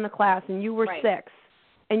 people in the class and you were 6,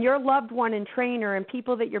 and your loved one and trainer and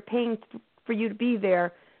people that you're paying for you to be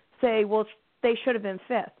there say, well, they should have been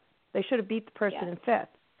 5th. They should have beat the person in 5th.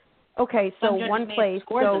 Okay, so one place.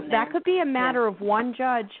 So that could be a matter of one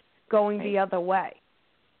judge going the other way.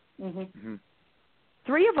 Mm-hmm. Mm-hmm.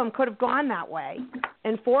 3 of them could have gone that way,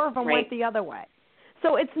 and 4 of them went the other way.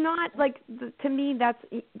 So it's not like, to me, that's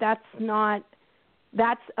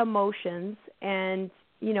emotions, and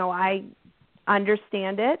I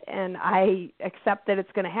understand it, and I accept that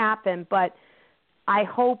it's going to happen. But I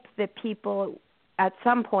hope that people at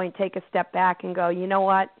some point take a step back and go, you know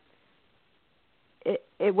what?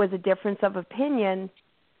 It was a difference of opinion,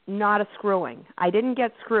 not a screwing. I didn't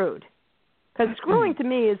get screwed. Because screwing to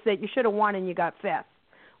me is that you should have won and you got fifth,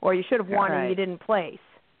 or you should have won and you didn't place.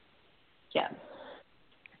 Yeah.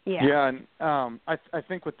 Yeah. Yeah, and I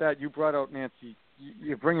think with that, you brought out, Nancy,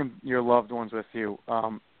 you're bringing your loved ones with you.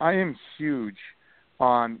 I am huge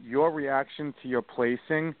on your reaction to your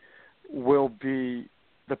placing will be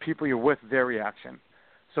the people you're with, their reaction.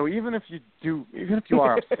 So even if you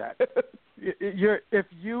are upset, if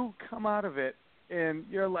you come out of it and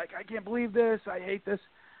you're like, I can't believe this, I hate this,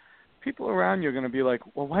 people around you are going to be like,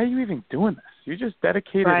 well, why are you even doing this? You just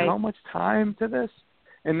dedicated how much time to this?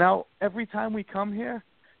 And now every time we come here,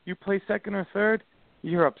 you play second or third,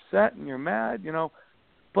 you're upset and you're mad,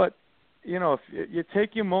 But, if you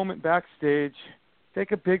take your moment backstage,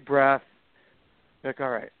 take a big breath, like, all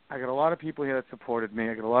right, I got a lot of people here that supported me.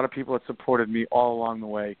 I got a lot of people that supported me all along the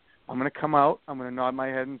way. I'm going to come out. I'm going to nod my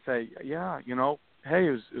head and say, yeah, hey,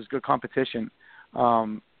 it was good competition.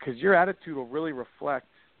 Because your attitude will really reflect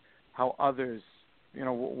how others,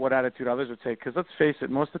 what attitude others would take. Because let's face it,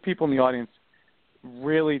 most of the people in the audience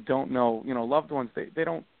really don't know, loved ones, they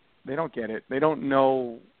don't get it. They don't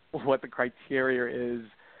know what the criteria is.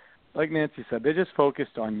 Like Nancy said, they're just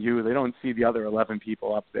focused on you. They don't see the other 11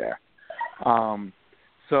 people up there.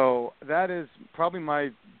 So that is probably my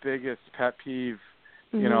biggest pet peeve,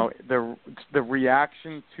 the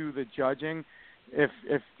reaction to the judging.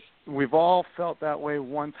 If we've all felt that way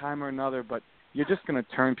one time or another, but you're just going to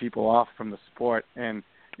turn people off from the sport. And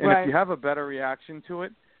if you have a better reaction to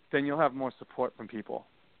it, then you'll have more support from people,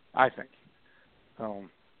 I think. That's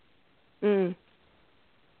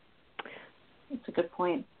a good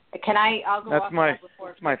point. I'll go off that before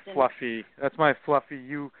That's my fluffy. That's my fluffy.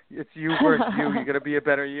 It's you versus you. You got to be a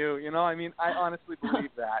better you. I mean, I honestly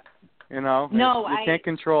believe that. No, you can't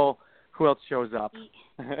control who else shows up.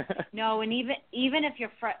 No, and even if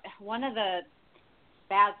you're one of the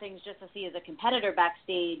bad things just to see as a competitor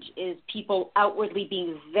backstage is people outwardly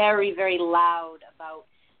being very, very loud about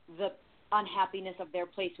the unhappiness of their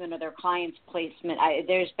placement or their client's placement.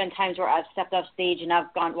 There's been times where I've stepped off stage and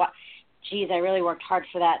I've gone, geez, I really worked hard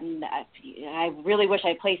for that, and I really wish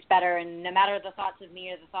I placed better. And no matter the thoughts of me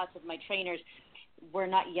or the thoughts of my trainers, we're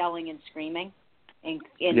not yelling and screaming and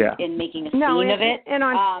making a scene of it. And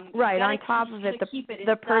on top of it,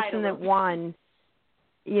 the person that won,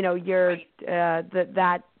 your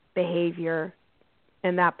that behavior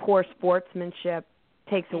and that poor sportsmanship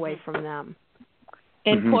takes away from them.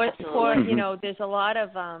 And there's a lot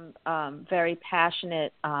of very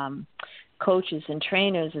passionate coaches and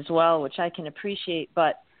trainers as well, which I can appreciate,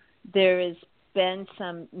 but there has been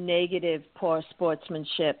some negative poor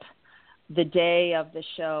sportsmanship the day of the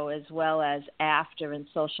show as well as after in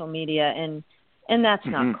social media, and that's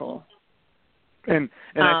not cool. And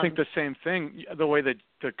I think the same thing, the way that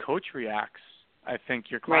the coach reacts, I think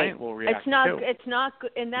your client will react too. It's not good,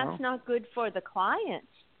 and that's not good for the client.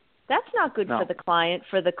 That's not good for the client,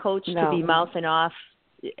 for the coach to be mouthing off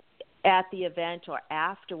at the event or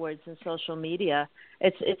afterwards in social media.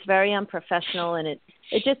 It's very unprofessional, and it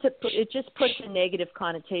just puts a negative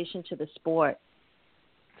connotation to the sport.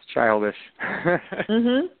 It's childish.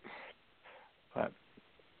 But.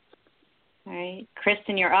 All right,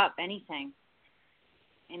 Kristin, you're up. Anything?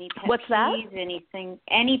 Any pet What's peeves? That? Anything?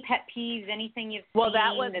 Any pet peeves? Anything you've seen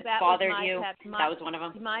that bothered you? That was one of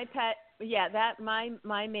them.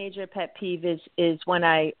 My major pet peeve is when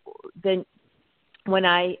I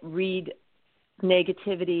read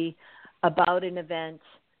negativity about an event,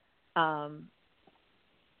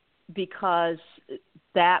 because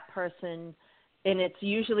that person, and it's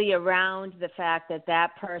usually around the fact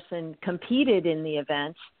that person competed in the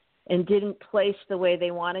event and didn't place the way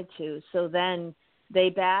they wanted to. So then they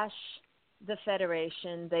bash the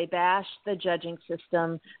federation, they bash the judging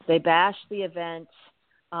system, they bash the event.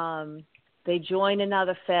 They join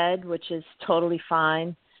another fed, which is totally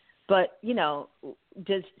fine. But, does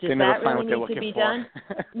that really need to be done?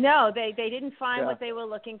 No, they didn't find what they were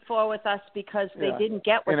looking for with us because they didn't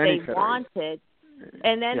get what they wanted.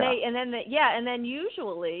 And then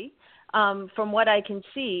usually, from what I can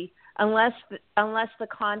see, unless the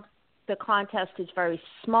contest is very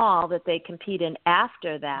small that they compete in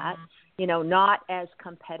after that, not as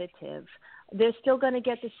competitive, they're still going to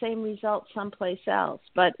get the same result someplace else.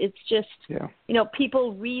 But it's just,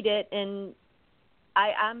 people read it, and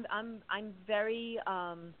I'm very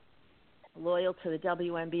loyal to the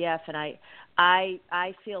WNBF, and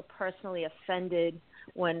I feel personally offended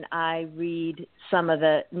when I read some of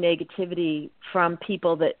the negativity from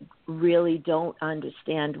people that really don't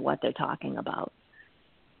understand what they're talking about.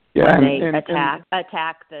 Yeah, when they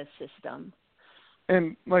attack the system.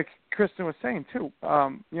 And like Kristin was saying too,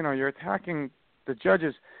 you're attacking the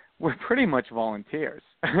judges. we're pretty much volunteers.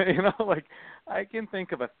 Like I can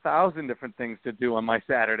think of 1,000 different things to do on my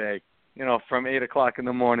Saturday, from 8 o'clock in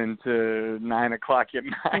the morning to 9 o'clock at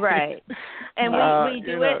night. Right. And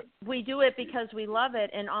we do it because we love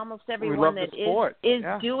it, and almost everyone that is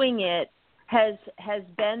doing it has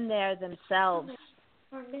been there themselves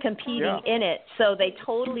competing in it, so they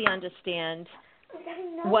totally understand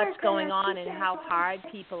what's going on and how hard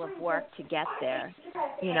people have worked to get there.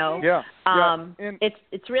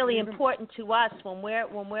 It's really important to us when we're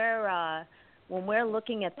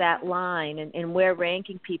looking at that line and we're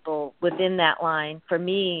ranking people within that line. For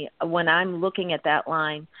me, when I'm looking at that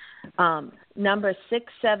line, number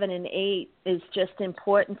 6, 7, and 8 is just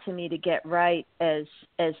important to me to get right as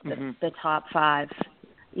the top 5.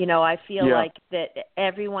 I feel like that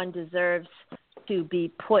everyone deserves to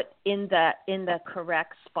be put in the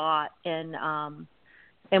correct spot, and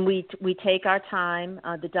we take our time.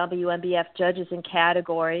 The WNBF judges in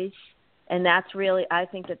categories, and that's really, I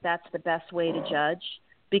think that's the best way to judge,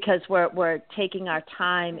 because we're taking our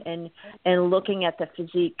time and looking at the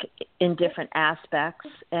physique in different aspects,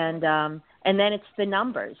 and then it's the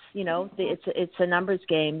numbers. It's a numbers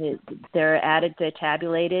game. They're added, they're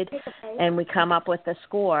tabulated, and we come up with a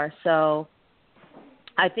score. So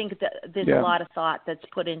I think that there's a lot of thought that's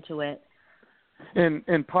put into it.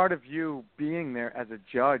 And part of you being there as a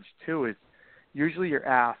judge too is usually you're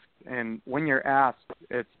asked, and when you're asked,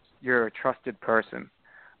 you're a trusted person.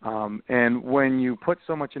 And when you put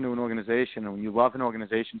so much into an organization, and when you love an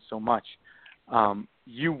organization so much,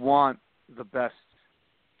 you want the best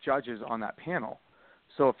judges on that panel.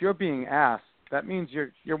 So if you're being asked, that means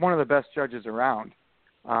you're one of the best judges around.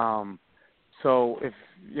 So if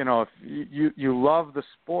you love the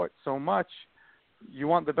sport so much, you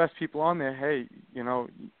want the best people on there. Hey,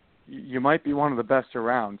 you might be one of the best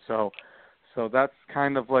around. So that's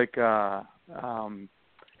kind of like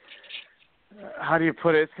how do you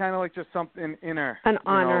put it? It's kind of like just something inner. An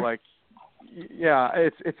honor.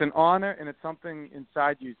 It's an honor, and it's something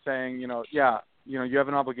inside you saying, you have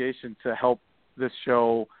an obligation to help this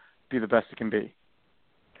show be the best it can be.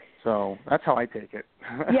 So that's how I take it.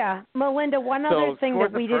 Yeah, Melinda. One other thing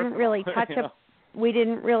that we didn't really touch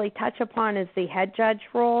upon is the head judge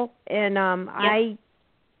role, and I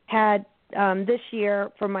had this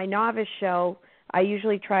year for my novice show. I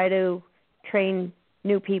usually try to train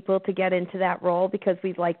new people to get into that role because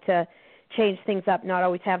we'd like to change things up, not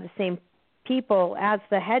always have the same people as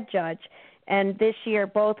the head judge. And this year,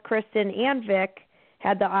 both Kristin and Vic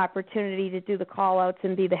had the opportunity to do the call-outs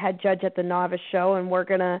and be the head judge at the novice show, and we're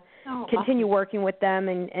going to continue working with them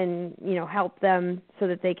and help them so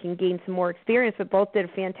that they can gain some more experience. But both did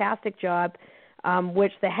a fantastic job,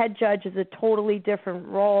 which the head judge is a totally different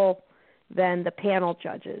role than the panel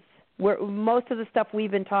judges. Most of the stuff we've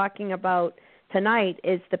been talking about tonight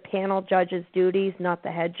is the panel judges' duties, not the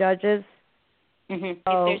head judges. Mm-hmm.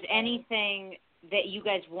 So, if there's anything that you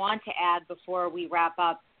guys want to add before we wrap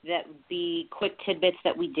up, that would be quick tidbits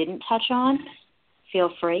that we didn't touch on, feel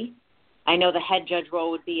free. I know the head judge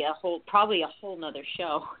role would be probably a whole nother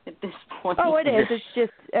show at this point. Oh, it is. It's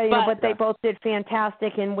just, but they both did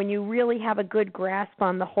fantastic. And when you really have a good grasp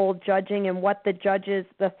on the whole judging and what the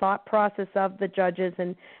thought process of the judges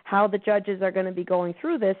and how the judges are going to be going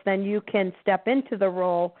through this, then you can step into the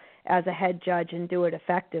role as a head judge and do it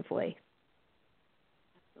effectively.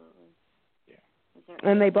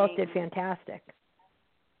 Absolutely. And they both did fantastic.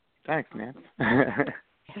 Thanks, man.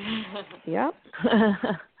 Yep.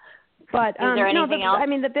 But is there anything else?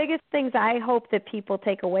 The biggest things I hope that people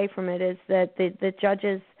take away from it is that the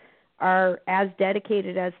judges are as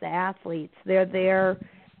dedicated as the athletes. They're there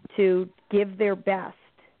to give their best.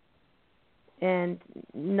 And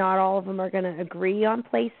not all of them are going to agree on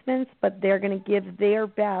placements, but they're going to give their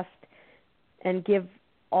best and give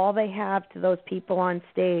all they have to those people on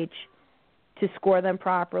stage to score them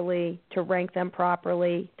properly, to rank them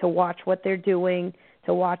properly, to watch what they're doing,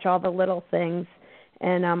 to watch all the little things.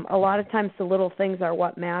 And a lot of times the little things are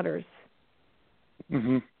what matters.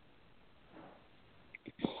 Mm-hmm.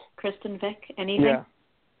 Kristin, Vic, anything? Yeah.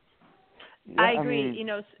 I agree.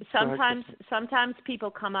 Sometimes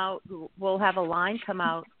people come out, we'll have a line come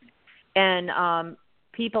out, and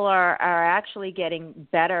people are actually getting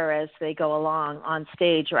better as they go along on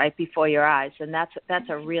stage right before your eyes, and that's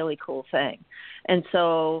a really cool thing. And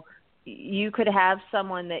so you could have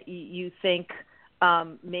someone that you think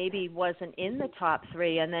maybe wasn't in the top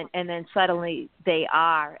 3, and then suddenly they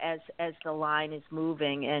are as the line is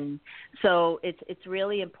moving. And so it's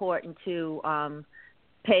really important to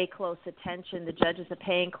pay close attention. The judges are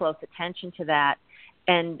paying close attention to that.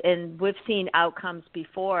 And we've seen outcomes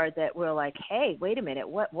before that we're like, hey, wait a minute,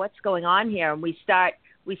 what's going on here? And we start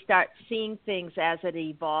we start seeing things as it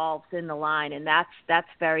evolves in the line, and that's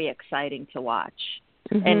very exciting to watch.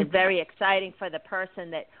 Mm-hmm. And very exciting for the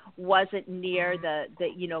person that wasn't near the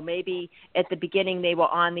maybe at the beginning they were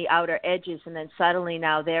on the outer edges, and then suddenly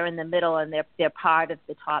now they're in the middle and they're part of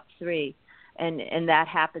the top 3, and that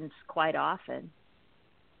happens quite often.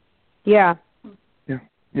 Yeah.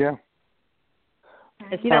 Yeah.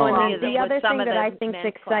 And the other thing that I think is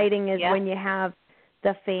exciting is when you have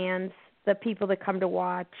the fans, the people that come to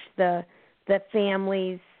watch, the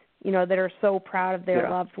families, that are so proud of their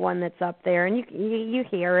loved one that's up there, and you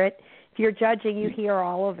hear it. If you're judging, you hear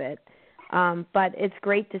all of it. But it's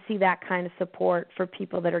great to see that kind of support for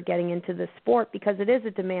people that are getting into the sport, because it is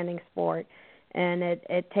a demanding sport, and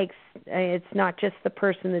it takes. It's not just the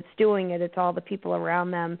person that's doing it; it's all the people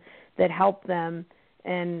around them that help them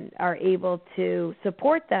and are able to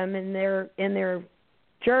support them in their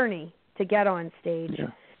journey to get on stage. Yeah.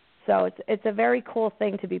 So it's a very cool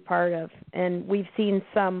thing to be part of, and we've seen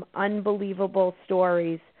some unbelievable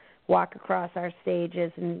stories walk across our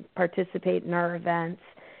stages and participate in our events.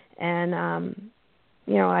 And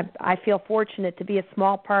I feel fortunate to be a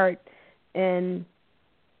small part in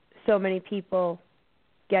so many people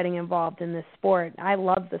getting involved in this sport. I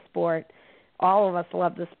love the sport. All of us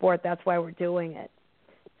love the sport. That's why we're doing it.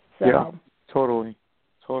 So. Yeah, totally.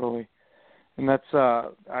 And that's,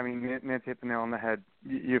 Nancy hit the nail on the head.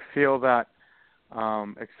 You feel that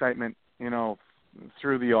excitement,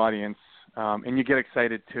 through the audience, and you get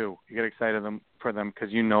excited too. You get excited for them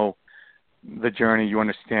because you know the journey, you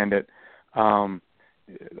understand it.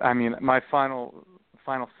 My final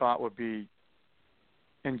thought would be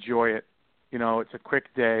enjoy it. It's a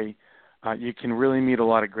quick day. You can really meet a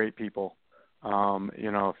lot of great people.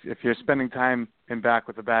 If you're spending time in back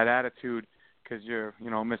with a bad attitude because you're,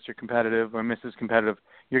 Mr. Competitive or Mrs. Competitive,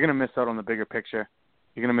 you're going to miss out on the bigger picture.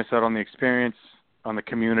 You're going to miss out on the experience, on the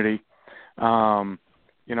community.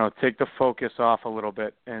 Take the focus off a little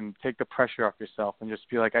bit and take the pressure off yourself and just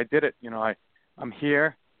be like, I did it. I'm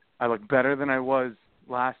here. I look better than I was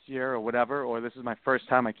last year or whatever, or this is my first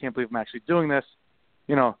time. I can't believe I'm actually doing this.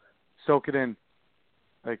 Soak it in.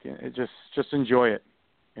 Just enjoy it.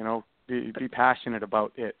 Be passionate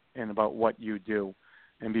about it and about what you do,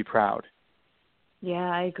 and be proud.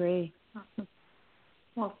 Yeah, I agree. Awesome.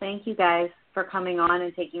 Well, thank you guys for coming on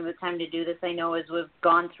and taking the time to do this. I know as we've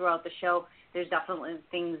gone throughout the show, there's definitely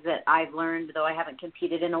things that I've learned, though I haven't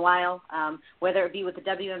competed in a while, whether it be with the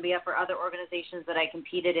WNBF or other organizations that I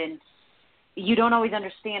competed in. You don't always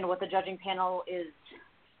understand what the judging panel is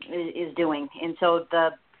doing, and so the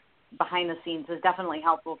behind the scenes is definitely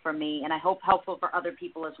helpful for me, and I hope helpful for other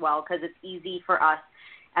people as well, because it's easy for us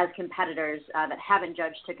as competitors that haven't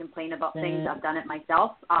judged to complain about things. I've done it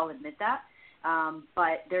myself, I'll admit that.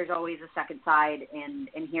 But there's always a second side, and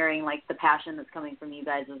hearing the passion that's coming from you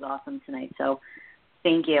guys is awesome tonight. So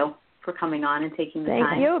thank you for coming on and taking the time.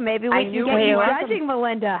 Thank you. Maybe we can get you judging,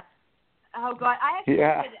 Melinda. Oh, God. I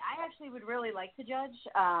actually would really like to judge.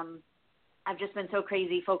 I've just been so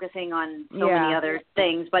crazy focusing on so many other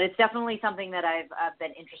things, but it's definitely something that I've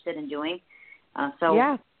been interested in doing.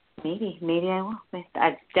 Maybe I will.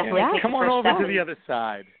 I've definitely take come on over to the other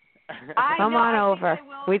side. Come on over.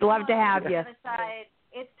 We'd love to have you.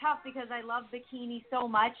 It's tough because I love bikini so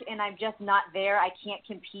much, and I'm just not there. I can't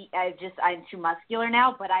compete. I'm too muscular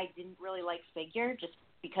now, but I didn't really like figure just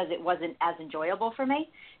because it wasn't as enjoyable for me.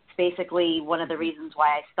 It's basically one of the reasons why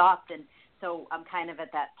I stopped, and so I'm kind of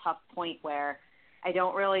at that tough point where I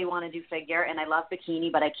don't really want to do figure, and I love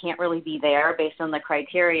bikini, but I can't really be there based on the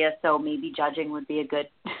criteria, so maybe judging would be a good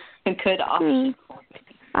option.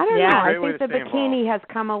 I don't know. I think the bikini has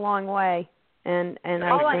come a long way, and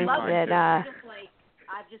I think that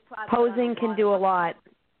posing can do a lot.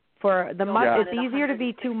 It's easier to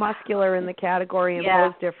be too muscular in the category and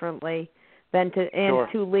pose differently than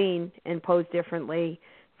too lean and pose differently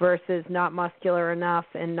versus not muscular enough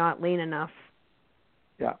and not lean enough.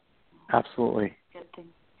 Yeah, absolutely. Good thing.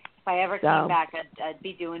 If I ever came back, I'd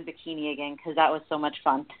be doing bikini again because that was so much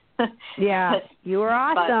fun. Yeah, you were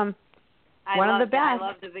awesome. One of the best. I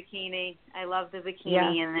love the bikini.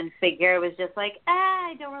 And then figure was just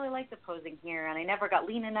I don't really like the posing here, and I never got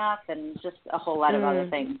lean enough, and just a whole lot of other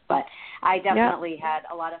things. But I definitely had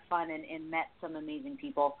a lot of fun and met some amazing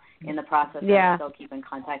people in the process that I still keep in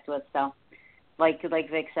contact with. So, like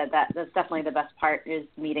Vic said, that's definitely the best part is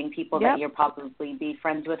meeting people that you'll probably be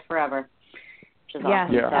friends with forever, which is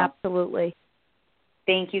awesome. Yeah, absolutely.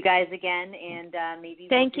 Thank you guys again, and maybe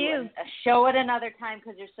we'll do a show at another time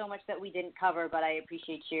because there's so much that we didn't cover, but I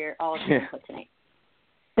appreciate all of your input tonight.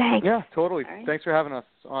 Thanks. Yeah, totally. Right. Thanks for having us.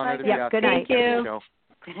 Honored to be asked. Good night. Thank you.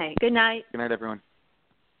 Good night. Good night, everyone.